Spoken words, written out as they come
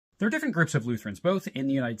There are different groups of Lutherans, both in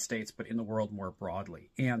the United States, but in the world more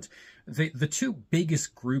broadly. And the two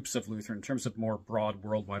biggest groups of Lutheran, in terms of more broad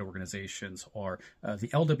worldwide organizations, are the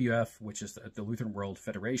LWF, which is the Lutheran World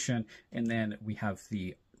Federation, and then we have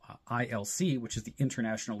the ILC, which is the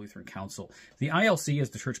International Lutheran Council. The ILC is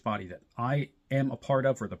the church body that I am a part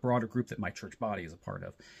of, or the broader group that my church body is a part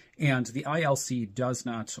of. And the ILC does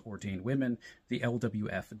not ordain women. The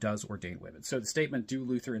LWF does ordain women. So the statement, do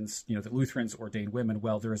Lutherans, that Lutherans ordain women,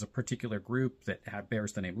 well, there is a particular group that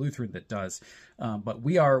bears the name Lutheran that does. But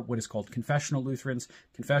we are what is called confessional Lutherans.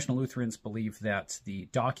 Confessional Lutherans believe that the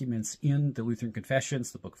documents in the Lutheran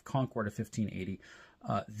Confessions, the Book of Concord of 1580,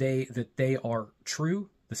 they are true.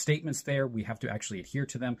 The statements there, we have to actually adhere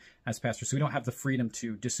to them as pastors. So we don't have the freedom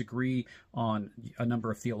to disagree on a number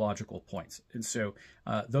of theological points. And so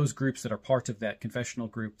those groups that are part of that confessional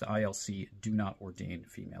group, the ILC, do not ordain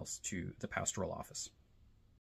females to the pastoral office.